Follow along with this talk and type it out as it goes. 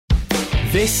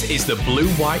This is the Blue,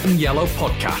 White and Yellow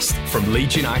podcast from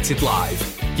Leeds United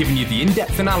Live, giving you the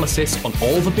in-depth analysis on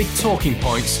all the big talking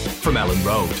points from Ellen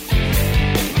Road.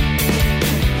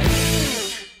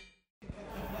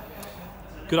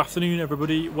 Good afternoon,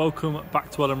 everybody. Welcome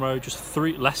back to Ellen Road. Just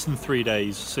less than 3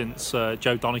 days since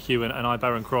Joe Donoghue and I,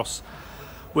 Baron Cross,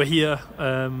 were here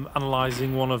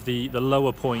analysing one of the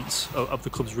lower points of the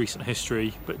club's recent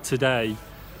history. But today,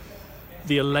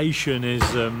 the elation is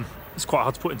it's quite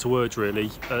hard to put into words, really.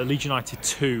 Leeds United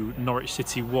 2, Norwich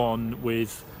City 1,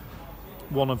 with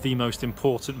one of the most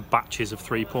important batches of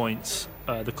 3 points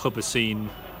the club has seen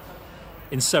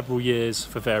in several years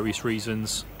for various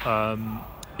reasons.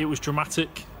 It was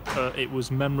dramatic, it was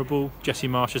memorable. Jesse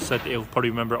Marsh has said that he'll probably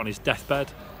remember it on his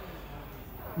deathbed.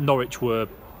 Norwich were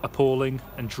appalling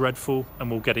and dreadful,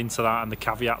 and we'll get into that and the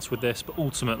caveats with this, but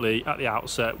ultimately, at the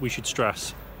outset, we should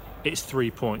stress it's 3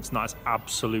 points, and that is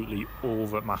absolutely all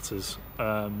that matters.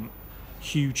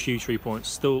 Huge 3 points.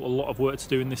 Still a lot of work to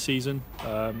do in this season.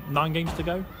 9 games to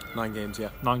go? 9 games, yeah.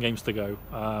 9 games to go.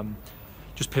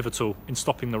 Just pivotal in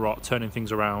stopping the rot, turning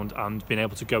things around, and being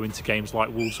able to go into games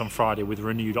like Wolves on Friday with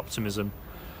renewed optimism.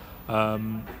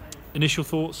 Initial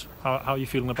thoughts? How are you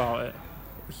feeling about it?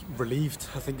 Relieved,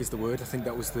 I think, is the word. I think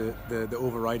that was the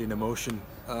overriding emotion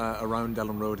around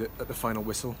Ellen Road at the final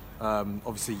whistle.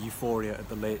 Obviously euphoria at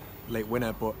the late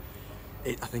winner, but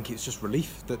I think it's just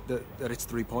relief that it's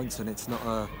 3 points, and it's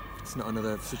not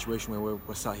another situation where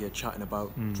we're sat here chatting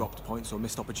about dropped points or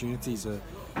missed opportunities,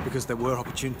 because there were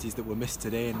opportunities that were missed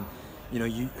today. And you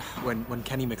know, when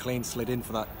Kenny McLean slid in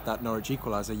for that Norwich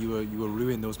equaliser, you were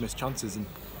ruining those missed chances, and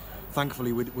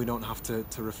thankfully we don't have to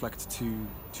reflect too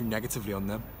negatively on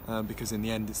them, because in the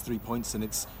end it's 3 points, and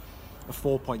it's a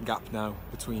 4-point gap now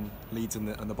between Leeds and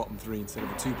the bottom three, instead of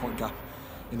a 2-point gap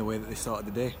in the way that they started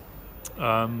the day.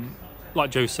 Like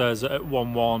Joe says, at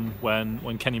 1-1,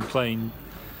 when Kenny McLean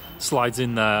slides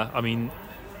in there, I mean,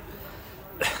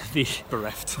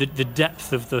 bereft. The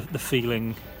depth of the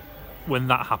feeling when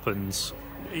that happens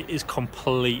is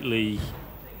completely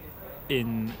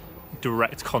in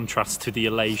direct contrast to the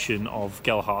elation of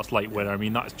Gelhardt's late winner. I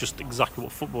mean, that's just exactly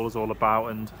what football is all about.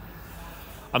 And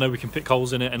I know we can pick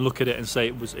holes in it and look at it and say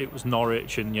it was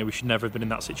Norwich, and we should never have been in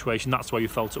that situation. That's the way we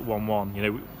felt at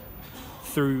 1-1.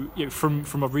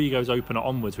 From Rodrigo's opener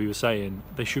onwards, we were saying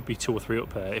there should be 2 or 3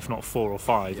 up there, if not 4 or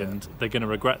 5, and they're going to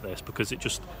regret this, because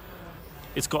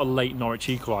it's got a late Norwich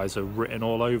equaliser written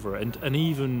all over it. And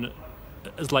even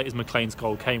as late as McLean's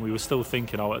goal came, we were still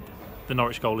thinking, the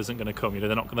Norwich goal isn't going to come.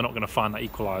 They're not going to find that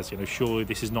equaliser. Surely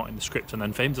this is not in the script. And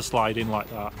then for him to slide in like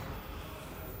that,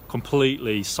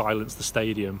 completely silenced the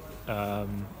stadium.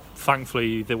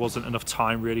 Thankfully, there wasn't enough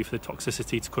time really for the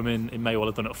toxicity to come in. It may well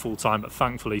have done it at full time, but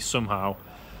thankfully, somehow,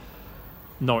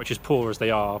 Norwich, as poor as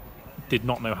they are, did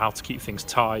not know how to keep things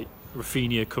tight.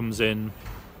 Rafinha comes in,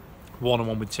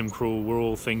 one-on-one with Tim Krul. We're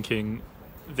all thinking,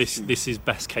 this is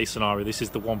best case scenario. This is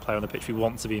the one player on the pitch we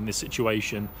want to be in this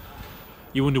situation.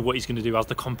 You wonder what he's going to do. Has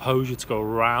the composure to go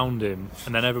around him,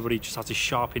 and then everybody just has a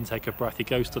sharp intake of breath. He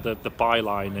goes to the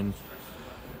byline and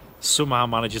somehow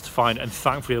manages to find, and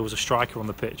thankfully there was a striker on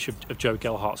the pitch of Joe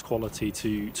Gelhardt's quality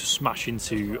to smash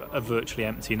into a virtually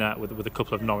empty net with a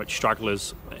couple of Norwich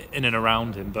stragglers in and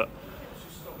around him. But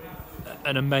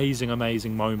an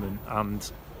amazing moment, and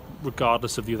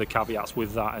regardless of the other caveats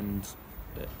with that, and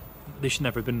they should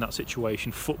never have been in that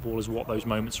situation. Football is what those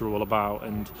moments are all about,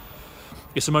 and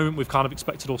it's a moment we've kind of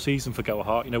expected all season for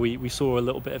Gelhardt. We saw a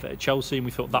little bit of it at Chelsea, and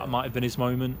we thought that might have been his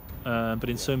moment, but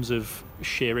in terms of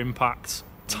sheer impact,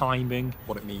 timing,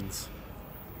 what it means,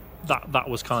 that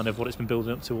was kind of what it's been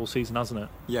building up to all season, hasn't it?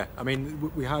 Yeah, I mean,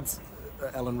 we had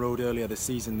Ellen Road earlier this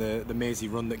season, the mazy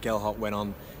run that Gelhardt went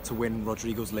on to win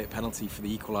Rodrigo's late penalty for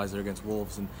the equaliser against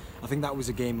Wolves, and I think that was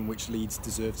a game in which Leeds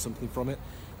deserved something from it.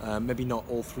 Maybe not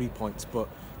all 3 points, but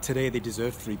today they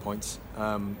deserved 3 points.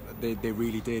 They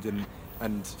really did,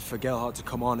 and for Gelhardt to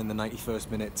come on in the 91st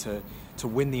minute to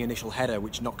win the initial header,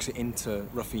 which knocks it into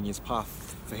Rafinha's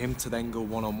path, for him to then go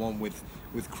one-on-one with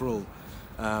Krul,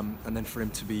 and then for him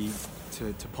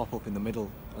to pop up in the middle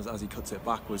as he cuts it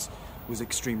back was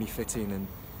extremely fitting, and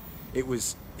it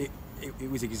was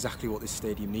exactly what this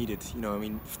stadium needed.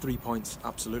 3 points,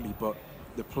 absolutely, but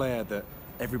the player that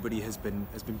everybody has been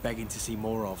begging to see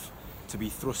more of, to be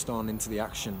thrust on into the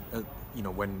action,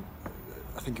 when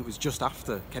I think it was just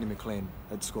after Kenny McLean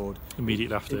had scored.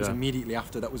 Immediately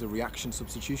after. That was a reaction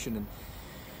substitution, and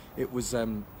it was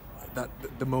that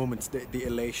the moment, the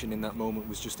elation in that moment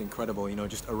was just incredible.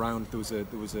 Just around there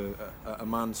was a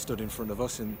man stood in front of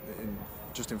us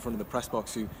just in front of the press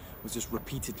box, who was just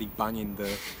repeatedly banging the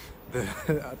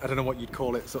I don't know what you'd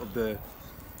call it, sort of the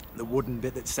the wooden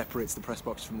bit that separates the press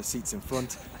box from the seats in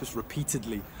front, just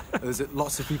repeatedly. There's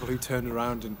lots of people who turn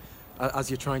around, and as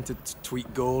you're trying to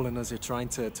tweet goal and as you're trying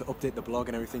to update the blog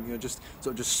and everything, you're just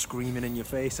sort of just screaming in your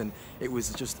face, and it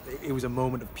was a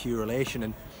moment of pure elation.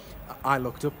 And I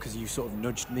looked up because you sort of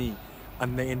nudged me,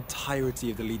 and the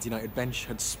entirety of the Leeds United bench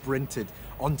had sprinted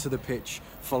onto the pitch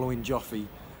following Joffy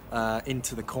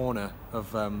into the corner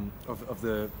of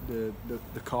the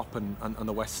Kop and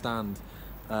the West Stand.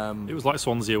 It was like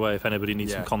Swansea away, if anybody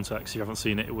needs some context, if you haven't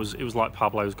seen it. It was like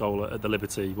Pablo's goal at the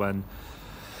Liberty, when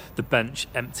the bench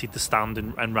emptied the stand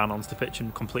and ran onto the pitch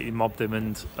and completely mobbed him.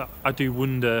 And I do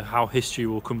wonder how history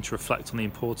will come to reflect on the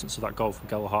importance of that goal from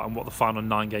Gelhardt and what the final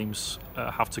 9 games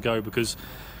have to go, because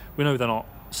we know they're not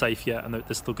safe yet, and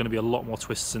there's still going to be a lot more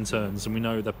twists and turns, and we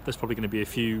know that there's probably going to be a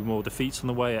few more defeats on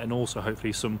the way, and also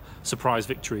hopefully some surprise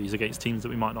victories against teams that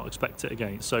we might not expect it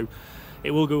against. So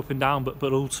it will go up and down, but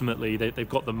ultimately they've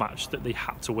got the match that they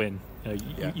had to win.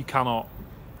 You cannot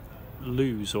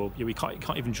lose, or you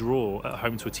can't even draw at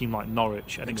home to a team like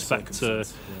Norwich and expect to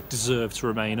deserve to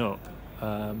remain up.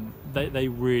 They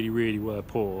really, really were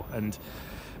poor, and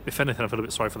if anything, I feel a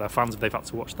bit sorry for their fans if they've had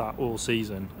to watch that all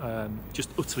season. Just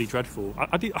utterly dreadful.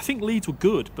 I think Leeds were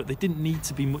good, but they didn't need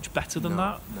to be much better than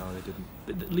that. No, they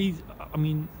didn't. Leeds, I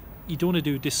mean, you don't want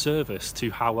to do a disservice to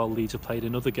how well Leeds have played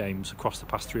in other games across the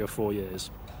past 3 or 4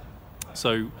 years.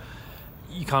 So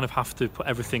you kind of have to put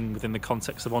everything within the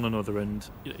context of one another, and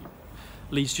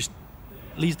Leeds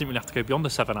didn't really have to go beyond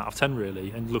the 7 out of 10 really,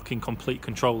 and look in complete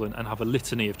control and have a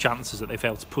litany of chances that they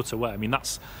failed to put away. I mean,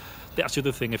 that's the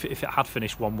other thing. If it had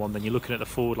finished 1-1, then you're looking at the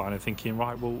forward line and thinking,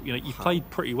 right, well, you played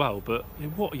pretty well, but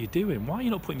what are you doing? Why are you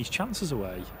not putting these chances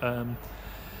away?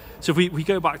 So if we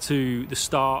go back to the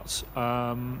start,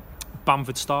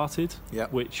 Bamford started,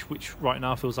 which right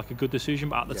now feels like a good decision,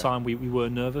 but at the time we were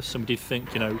nervous, and we did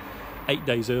think, 8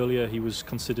 days earlier he was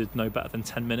considered no better than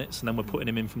 10 minutes, and then we're putting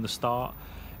him in from the start.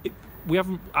 We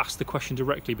haven't asked the question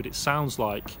directly, but it sounds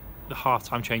like the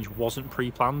half-time change wasn't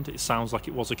pre-planned. It sounds like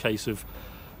it was a case of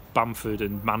Bamford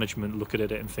and management looking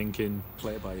at it and thinking,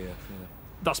 play it by ear.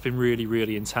 That's been really,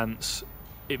 really intense.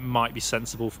 It might be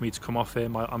sensible for me to come off here.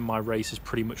 My race is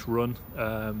pretty much run.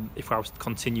 If I was to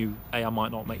continue, A, I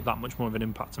might not make that much more of an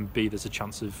impact, and B, there's a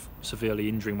chance of severely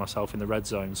injuring myself in the red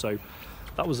zone. So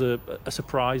that was a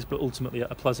surprise, but ultimately a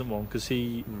pleasant one, because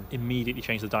he immediately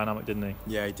changed the dynamic, didn't he?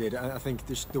 Yeah, he did. I think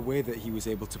the way that he was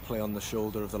able to play on the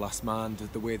shoulder of the last man,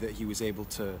 the way that he was able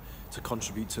to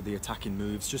contribute to the attacking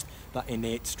moves, just that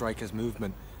innate striker's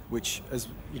movement, which, as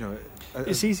you know,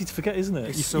 it's easy to forget, isn't it?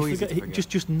 It's so easy to forget.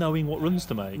 Just knowing what runs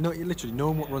to make. No, literally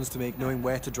knowing what runs to make, knowing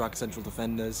where to drag central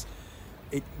defenders.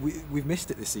 We've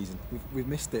missed it this season. We've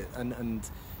missed it, and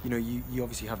you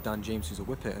obviously have Dan James, who's a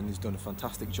whippet and who's done a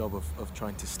fantastic job of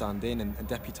trying to stand in and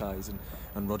deputise,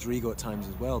 and Rodrigo at times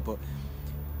as well. But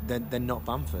they're not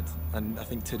Bamford, and I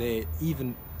think today,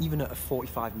 even at a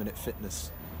 45-minute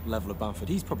fitness level of Bamford,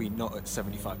 he's probably not at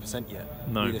 75% yet.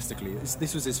 No. Realistically,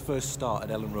 this was his first start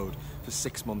at Ellen Road for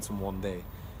 6 months and 1 day,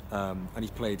 and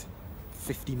he's played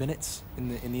 50 minutes in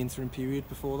the interim period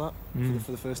before that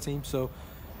for the first team. So.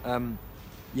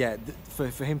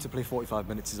 For him to play 45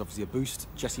 minutes is obviously a boost.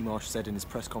 Jesse Marsh said in his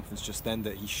press conference just then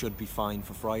that he should be fine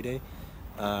for Friday.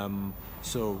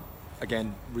 So,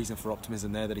 again, reason for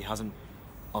optimism there that he hasn't,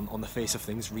 on the face of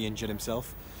things, re-injured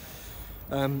himself.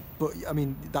 But, I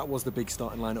mean, that was the big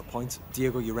starting lineup point.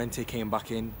 Diego Llorente came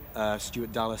back in.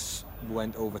 Stuart Dallas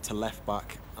went over to left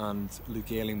back, and Luke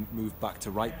Ayling moved back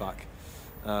to right back.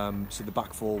 So the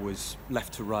back four was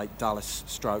left to right: Dallas,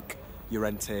 Struijk,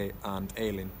 Llorente and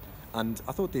Ayling. And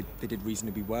I thought they did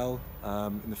reasonably well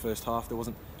in the first half. There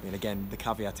wasn't, I mean, again, the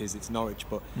caveat is it's Norwich,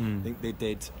 but I think they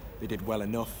did well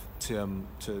enough to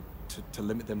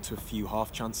limit them to a few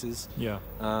half chances. Yeah.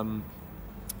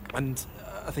 And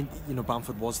I think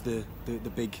Bamford was the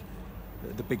big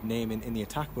name in the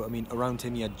attack, but I mean around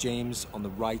him you had James on the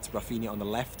right, Rafinha on the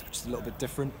left, which is a little bit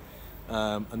different,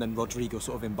 and then Rodrigo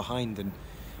sort of in behind, and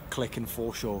Click and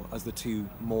Forshaw as the two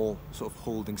more sort of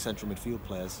holding central midfield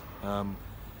players.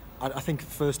 I think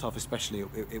first half especially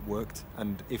it worked,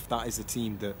 and if that is a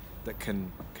team that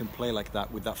can play like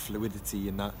that with that fluidity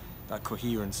and that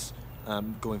coherence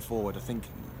going forward, I think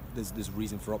there's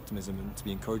reason for optimism and to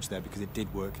be encouraged there, because it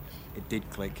did work, it did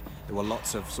click. There were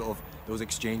lots of sort of those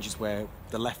exchanges where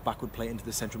the left back would play it into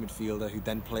the central midfielder, who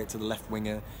then play it to the left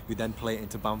winger, who then play it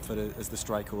into Bamford as the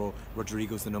striker, or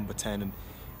Rodrigo's the number 10, and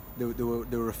there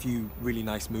were a few really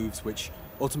nice moves which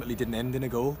ultimately didn't end in a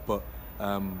goal, but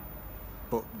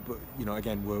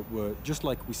again, we're just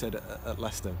like we said at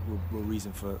Leicester, we're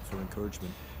reason for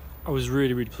encouragement. I was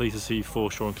really, really pleased to see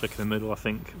Forshaw and Click in the middle. I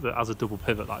think that as a double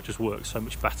pivot, that just works so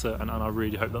much better, and I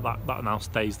really hope that now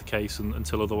stays the case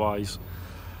until otherwise.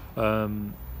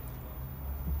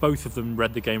 Both of them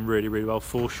read the game really, really well.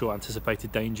 Forshaw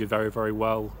anticipated danger very, very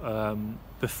well.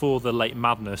 Before the late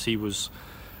madness, he was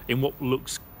in what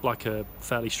looks like a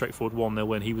fairly straightforward 1-0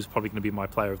 win. He was probably going to be my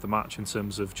player of the match in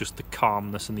terms of just the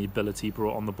calmness and the ability he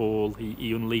brought on the ball.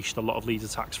 He unleashed a lot of Leeds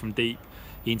attacks from deep.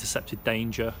 He intercepted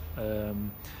danger.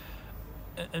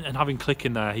 And having Click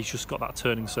in there, he's just got that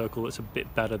turning circle that's a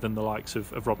bit better than the likes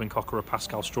of Robin Cocker or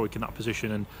Pascal Struijk in that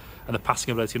position, and the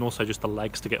passing ability, and also just the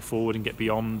legs to get forward and get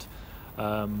beyond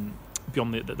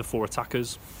the four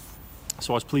attackers.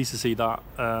 So I was pleased to see that,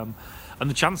 and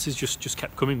the chances just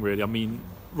kept coming, really. I mean,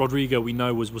 Rodrigo, we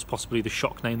know, was possibly the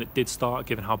shock name that did start,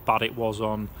 given how bad it was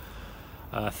on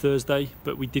Thursday,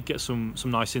 but we did get some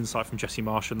nice insight from Jesse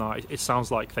Marsh, and that it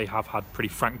sounds like they have had pretty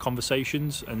frank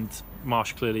conversations, and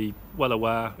Marsh clearly well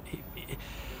aware.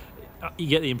 You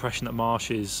get the impression that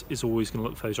Marsh is always going to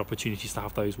look for those opportunities to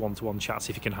have those one-to-one chats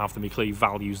if he can have them. He clearly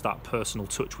values that personal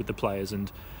touch with the players,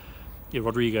 and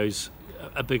Rodrigo's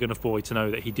a big enough boy to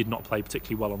know that he did not play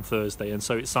particularly well on Thursday, and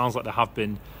so it sounds like there have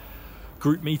been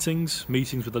group meetings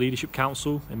with the leadership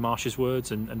council, in Marsh's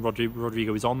words, and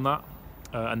Rodrigo is on that.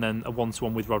 And then a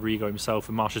one-to-one with Rodrigo himself,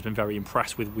 and Marsh has been very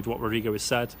impressed with what Rodrigo has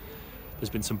said. There's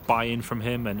been some buy-in from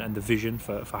him and the vision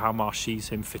for how Marsh sees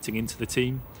him fitting into the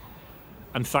team,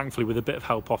 and thankfully with a bit of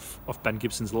help off Ben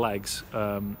Gibson's legs,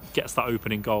 gets that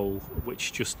opening goal,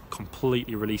 which just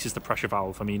completely releases the pressure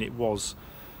valve. I mean, it was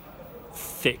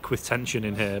thick with tension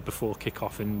in here before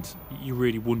kick-off, and you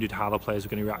really wondered how the players were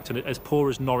going to react. And as poor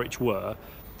as Norwich were,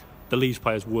 the Leeds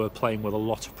players were playing with a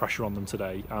lot of pressure on them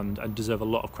today, and deserve a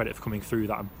lot of credit for coming through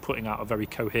that and putting out a very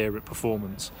coherent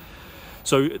performance.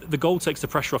 So the goal takes the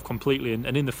pressure off completely,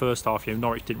 and in the first half,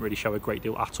 Norwich didn't really show a great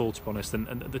deal at all, to be honest, and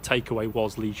the takeaway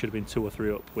was Leeds should have been 2 or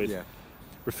 3 up with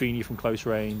Rafinha from close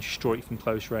range, Struijk from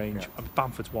close range, and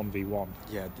Bamford's 1v1.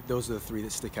 Yeah, those are the 3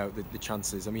 that stick out, the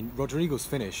chances. I mean, Rodrigo's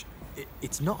finish,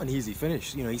 it's not an easy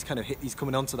finish. He's kind of he's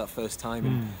coming onto that first time,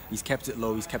 and he's kept it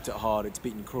low, he's kept it hard, it's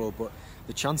beaten Krul, but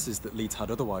the chances that Leeds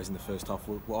had otherwise in the first half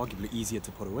were arguably easier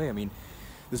to put away. I mean,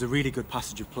 there's a really good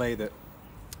passage of play that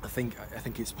I think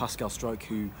it's Pascal Struijk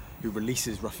who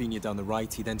releases Rafinha down the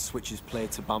right. He then switches play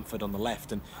to Bamford on the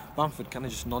left, and Bamford kind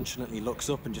of just nonchalantly looks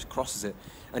up and just crosses it,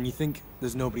 and you think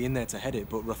there's nobody in there to head it,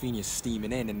 but Rafinha's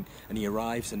steaming in, and he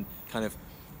arrives and kind of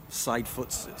side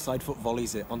foot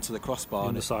volleys it onto the crossbar,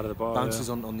 on the side of the bar, bounces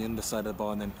on the underside of the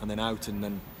bar, and then out, and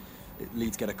then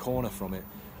Leeds get a corner from it.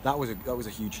 That was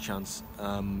a huge chance.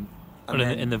 And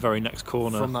in the very next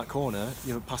corner, from that corner,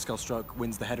 Pascal Struijk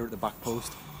wins the header at the back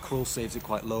post. Krul saves it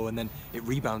quite low, and then it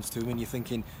rebounds to him, and you're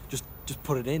thinking, just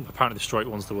put it in. Apparently the Struijk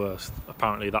one's the worst.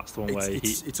 Apparently that's the one where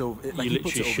he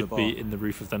literally should be in the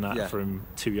roof of the net from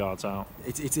 2 yards out.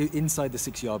 It's inside the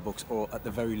 6-yard box, or at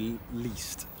the very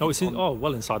least. Oh, it's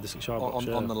well inside the 6-yard box.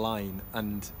 On the line,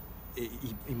 and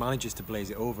he manages to blaze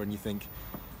it over, and you think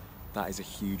that is a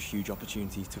huge, huge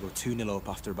opportunity to go 2-0 up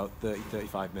after about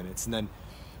 30-35 minutes, and then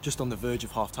just on the verge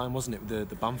of half-time, wasn't it,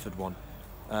 the Bamford one?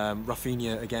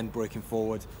 Rafinha again breaking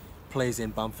forward, plays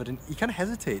in Bamford, and he kind of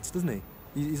hesitates, doesn't he?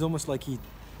 He's almost like he's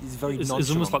very nonchalant.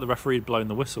 It's almost like the referee had blown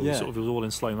the whistle. It was all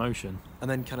in slow motion, and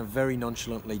then kind of very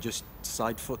nonchalantly just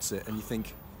side foots it, and you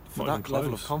think, for that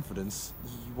level of confidence,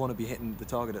 you want to be hitting the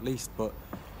target at least. But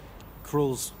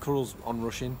Krul's on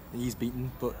rushing, he's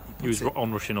beaten, but he was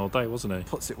on rushing all day, wasn't he?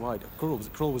 Puts it wide.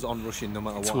 Krul was on rushing no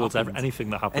matter what towards anything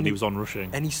that happened. He was on rushing.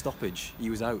 Any stoppage, he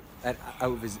was out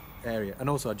of his area. And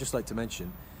also, I'd just like to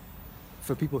mention,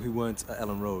 for people who weren't at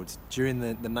Ellen Road, during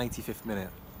the 95th minute,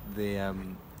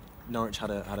 Norwich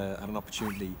had an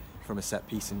opportunity from a set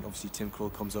piece, and obviously Tim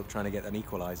Krul comes up trying to get an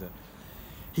equaliser.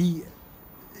 He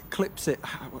clips it.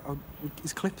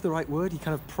 Is clip the right word? He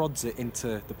kind of prods it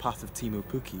into the path of Timo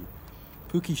Pukki.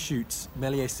 Pukki shoots,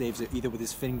 Meslier saves it either with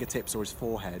his fingertips or his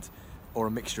forehead, or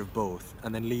a mixture of both,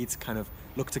 and then Leeds kind of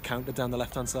look to counter down the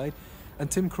left-hand side,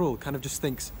 and Tim Krul kind of just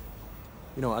thinks,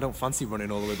 I don't fancy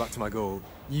running all the way back to my goal.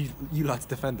 You lads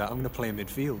defend that. I'm going to play in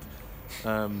midfield.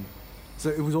 So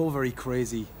it was all very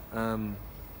crazy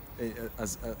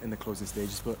as in the closing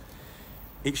stages, but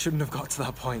it shouldn't have got to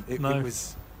that point.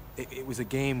 It was a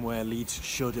game where Leeds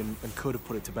should and could have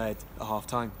put it to bed at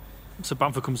half-time. So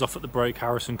Bamford comes off at the break,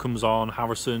 Harrison comes on.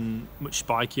 Harrison, much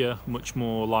spikier, much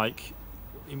more like,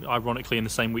 ironically, in the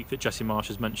same week that Jesse Marsh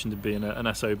has mentioned him being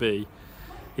an SOB,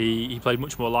 he played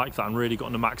much more like that and really got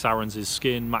under Max Aarons'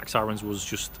 skin. Max Aarons was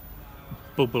just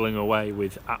bubbling away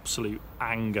with absolute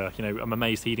anger. I'm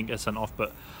amazed he didn't get sent off,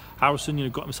 but Harrison,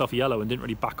 got himself a yellow and didn't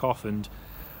really back off, and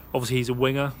Obviously, he's a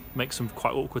winger, makes some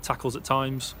quite awkward tackles at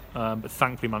times, but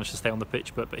thankfully managed to stay on the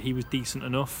pitch. But he was decent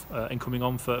enough in coming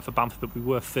on for Bamford, but we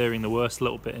were fearing the worst a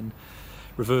little bit in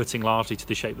reverting largely to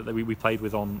the shape that we played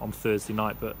with on Thursday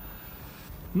night. But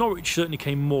Norwich certainly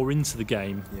came more into the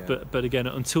game, but again,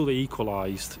 until they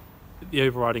equalised, the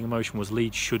overriding emotion was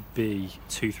Leeds should be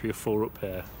 2, 3 or 4 up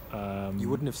here. You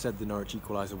wouldn't have said the Norwich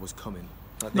equaliser was coming.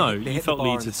 No, you felt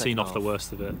Leeds had seen off the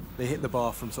worst of it. They hit the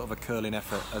bar from sort of a curling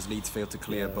effort as Leeds failed to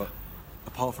clear, but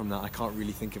apart from that, I can't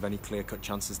really think of any clear-cut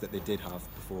chances that they did have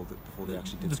before they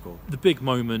actually did score. The big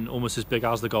moment, almost as big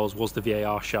as the goals, was the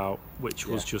VAR shout, which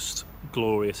was just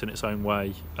glorious in its own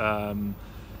way.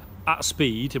 At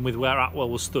speed and with where Atwell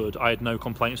was stood, I had no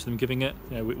complaints with him giving it.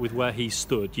 You know, with where he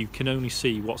stood, you can only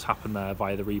see what's happened there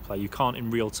via the replay. You can't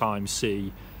in real time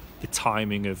see the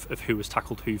timing of who was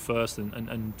tackled who first,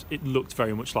 and it looked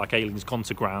very much like Ayling's gone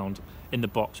to ground in the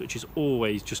box, which is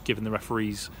always just given the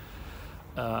referees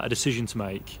a decision to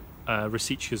make.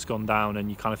 Rasicka's gone down, and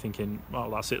you're kind of thinking,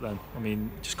 well, that's it then. I mean,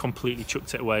 just completely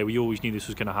chucked it away. We always knew this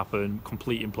was going to happen.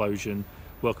 Complete implosion.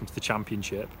 Welcome to the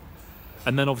Championship.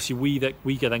 And then obviously we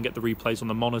then get the replays on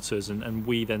the monitors, and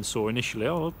we then saw initially,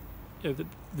 the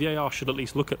VAR should at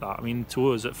least look at that. I mean,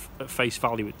 to us at face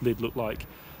value, it did look like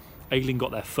Ayling got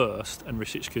there first, and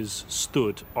Rasicka's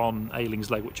stood on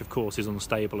Ayling's leg, which of course is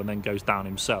unstable, and then goes down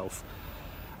himself.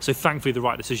 So thankfully the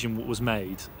right decision was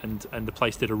made, and the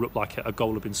place did erupt like a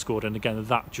goal had been scored, and again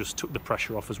that just took the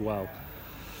pressure off as well.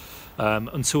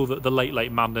 Until the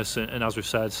late madness, and as we've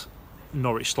said,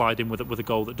 Norwich slide in with a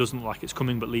goal that doesn't look like it's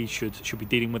coming, but Leeds should be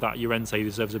dealing with that. Llorente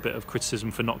deserves a bit of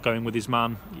criticism for not going with his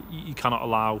man. You cannot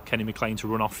allow Kenny McLean to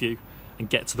run off you and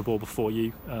get to the ball before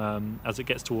you as it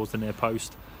gets towards the near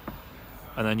post.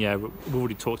 And then, we've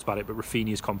already talked about it, but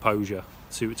Rafinha's composure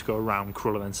to go around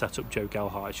Krull and then set up Joe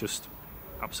Gelhardt is just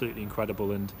absolutely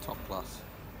incredible, and top class.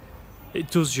 It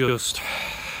does just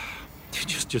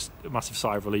a massive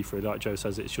sigh of relief, really. Like Joe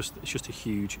says, it's just a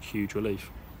huge relief.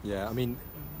 Yeah, I mean,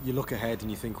 you look ahead and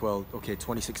you think, well, okay,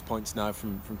 26 points now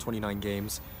from 29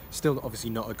 games. Still, obviously,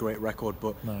 not a great record,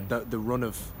 but the run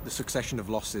of the succession of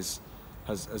losses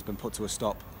has been put to a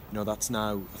stop. You know, that's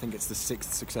now, I think it's the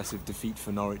 6th successive defeat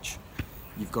for Norwich.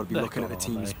 You've got to be looking at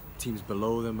the teams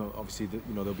below them. Obviously,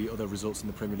 there'll be other results in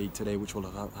the Premier League today which will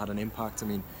have had an impact. I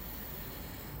mean,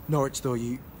 Norwich, though,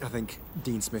 I think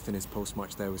Dean Smith in his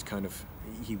post-match there was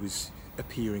he was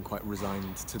appearing quite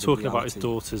resigned to the talking reality. About his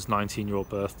daughter's 19-year-old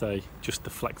birthday, just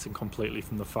deflecting completely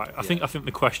from the fact. I think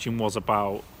the question was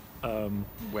about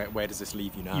where does this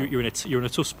leave you now? You're in a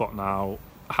tough spot now.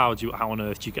 How on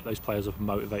earth do you get those players up and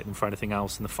motivate them for anything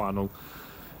else in the final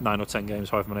 9 or 10 games,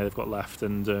 however many they've got left?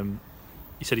 And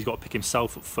he said he's got to pick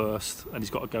himself up first, and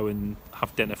he's got to go and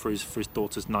have dinner for his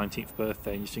daughter's 19th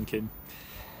birthday. And you're thinking,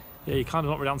 you kind of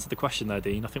not really answered the question there,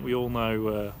 Dean. I think we all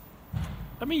know.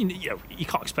 I mean, you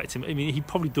can't expect him. I mean, he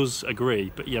probably does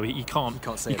agree, but you can't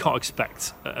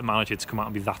expect a manager to come out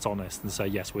and be that honest and say,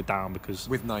 yes, we're down because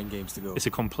with 9 games to go. It's a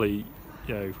complete,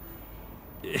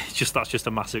 that's just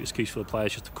a massive excuse for the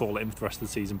players just to call it in for the rest of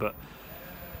the season. But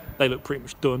they look pretty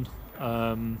much done.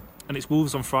 And it's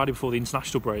Wolves on Friday before the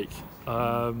international break.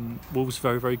 Wolves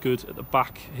very, very good at the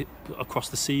back across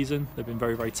the season. They've been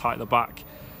very, very tight at the back.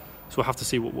 So we'll have to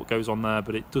see what goes on there,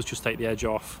 but it does just take the edge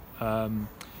off.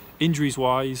 Injuries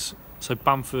wise, so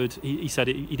Bamford, he said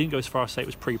he didn't go as far as to say it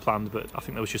was pre-planned, but I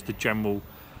think there was just a general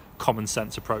common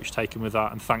sense approach taken with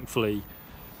that, and thankfully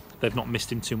they've not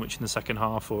missed him too much in the second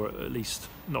half, or at least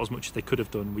not as much as they could have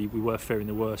done. We were fearing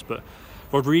the worst, but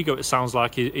Rodrigo, it sounds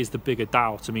like, is the bigger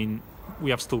doubt. I mean,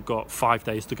 we have still got 5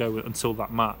 days to go until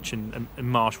that match, and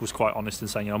Marsh was quite honest in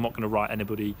saying, I'm not going to write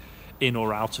anybody in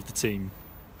or out of the team.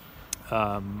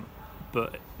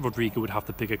 But Rodrigo would have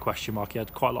the bigger question mark. He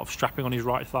had quite a lot of strapping on his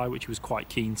right thigh, which he was quite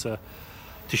keen to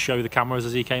show the cameras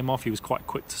as he came off. He was quite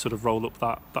quick to sort of roll up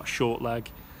that short leg.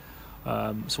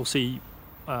 So we'll see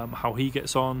how he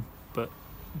gets on. But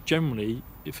generally,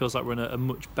 it feels like we're in a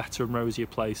much better and rosier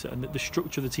place. And the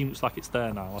structure of the team looks like it's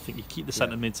there now. I think you keep the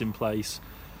centre mids in place.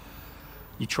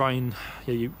 You try and,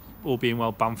 all being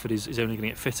well, Bamford is only going to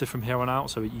get fitter from here on out.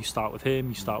 So you start with him,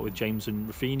 you start with James and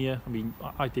Rafinha. I mean,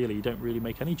 ideally, you don't really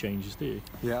make any changes, do you?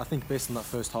 Yeah, I think based on that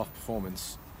first half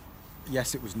performance,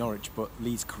 yes, it was Norwich, but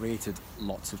Leeds created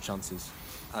lots of chances.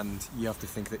 And you have to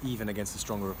think that even against a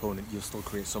stronger opponent, you'll still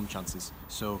create some chances.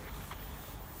 So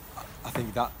I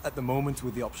think that at the moment,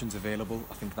 with the options available,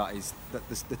 I think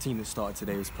the team that started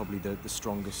today is probably the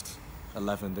strongest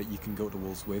 11 that you can go to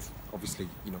Wolves with. Obviously,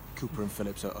 Cooper and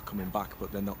Phillips are coming back, but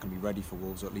they're not going to be ready for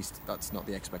Wolves, or at least that's not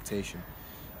the expectation.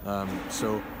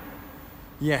 So,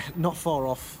 not far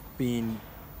off being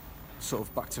sort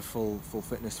of back to full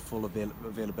fitness, full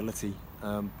availability.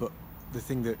 But the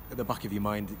thing that at the back of your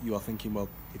mind, you are thinking, well,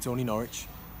 it's only Norwich,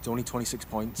 it's only 26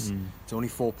 points, it's only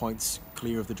 4 points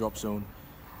clear of the drop zone.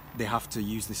 They have to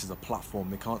use this as a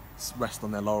platform. They can't rest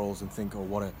on their laurels and think, oh,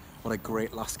 what a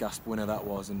great last gasp winner that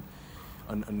was, and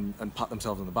pat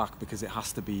themselves on the back, because it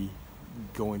has to be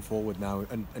going forward now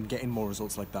and getting more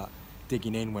results like that,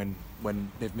 digging in when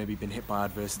they've maybe been hit by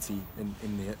adversity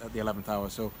at the 11th hour.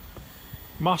 So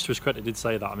Marsh, to his credit, did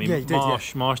say that. I mean, yeah, he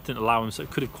did, Marsh didn't allow him, so it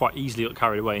could have quite easily got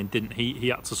carried away and didn't. He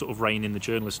had to sort of rein in the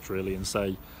journalists really and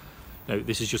say,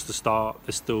 this is just the start.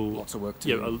 There's still lots of work to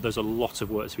do. There's a lot of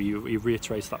work to do. He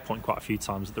reiterates that point quite a few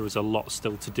times, that there is a lot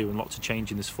still to do and a lot to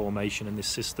change in this formation and this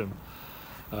system.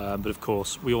 But of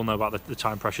course, we all know about the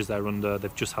time pressures they're under.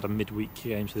 They've just had a midweek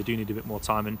game, so they do need a bit more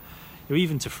time. And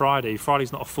even to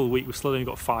Friday's not a full week. We've still only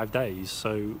got 5 days,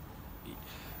 so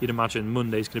you'd imagine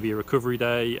Monday's going to be a recovery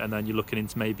day, and then you're looking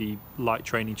into maybe light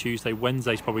training Tuesday.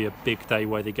 Wednesday's probably a big day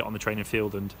where they get on the training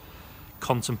field and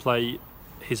contemplate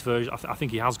his version. I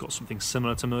think he has got something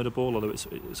similar to Murder Ball, although it's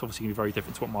obviously going to be very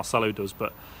different to what Marcelo does.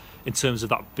 But in terms of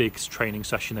that big training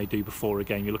session they do before a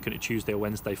game, you're looking at Tuesday or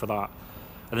Wednesday for that.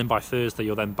 And then by Thursday,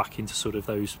 you're then back into sort of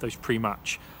those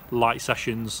pre-match light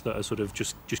sessions that are sort of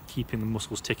just keeping the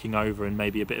muscles ticking over, and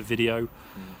maybe a bit of video.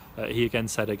 He again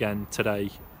said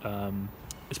today,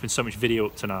 it's been so much video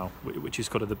up to now, which is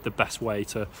kind of the best way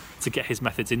to get his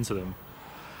methods into them.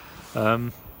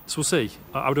 So we'll see.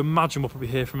 I would imagine we'll probably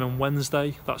hear from him on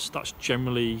Wednesday. That's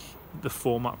generally the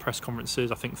format press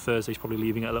conferences. I think Thursday's probably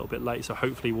leaving it a little bit late, so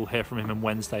hopefully we'll hear from him on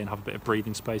Wednesday and have a bit of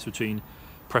breathing space between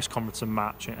press conference and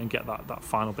match, and get that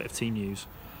final bit of team news.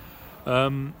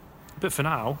 But for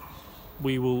now,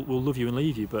 we'll love you and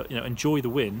leave you. But enjoy the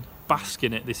win, bask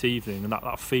in it this evening, and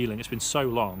that feeling. It's been so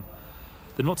long.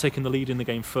 They've not taken the lead in the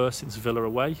game first since Villa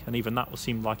away, and even that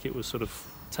seemed like it was sort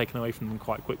of taken away from them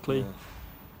quite quickly.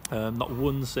 Not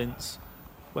won since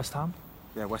West Ham.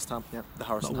 Yeah, West Ham. Yeah, the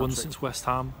Harrison. Not won since West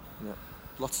Ham. Yeah,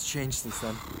 lots changed since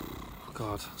then. Oh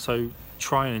God. So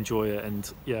try and enjoy it,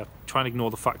 and try and ignore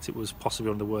the fact it was possibly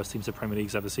one of the worst teams the Premier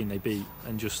League's ever seen they beat,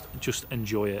 and just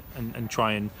enjoy it and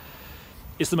try and.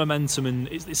 It's the momentum, and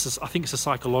I think it's a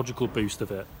psychological boost of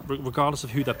it. Regardless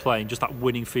of who they're playing, just that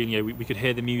winning feeling. We could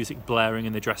hear the music blaring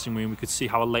in the dressing room. We could see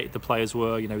how elated the players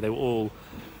were. They were all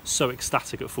so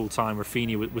ecstatic at full time.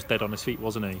 Rafinha was dead on his feet,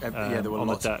 wasn't he? There were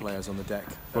lots of players on the deck.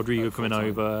 Rodrigo coming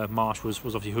over. Marsh was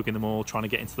obviously hugging them all, trying to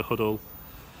get into the huddle.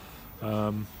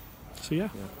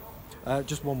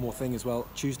 Just one more thing as well.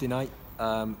 Tuesday night,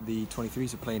 the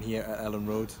 23s are playing here at Ellen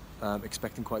Road.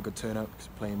 Expecting quite a good turnout because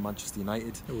we're playing Manchester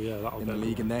United in the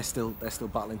league, and they're still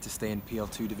battling to stay in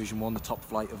PL2 Division 1, the top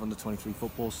flight of under 23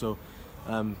 football. So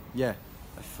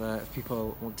if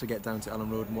people want to get down to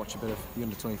Ellen Road and watch a bit of the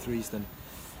under 23s, then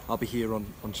I'll be here on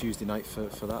Tuesday night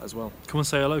for that as well. Come and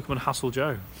say hello, come and hassle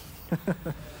Joe.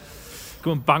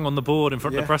 Come and bang on the board in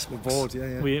front of the press box. The board,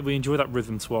 yeah. We enjoy that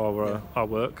rhythm to our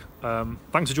work.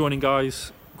 Thanks for joining,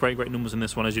 guys. Great numbers in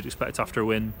this one, as you'd expect after a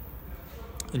win.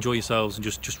 Enjoy yourselves and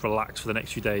just relax for the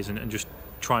next few days and just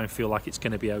try and feel like it's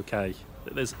going to be okay.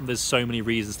 There's so many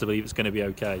reasons to believe it's going to be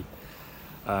okay.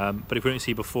 But if we don't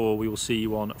see you before, we will see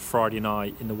you on Friday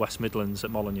night in the West Midlands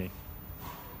at Molineux.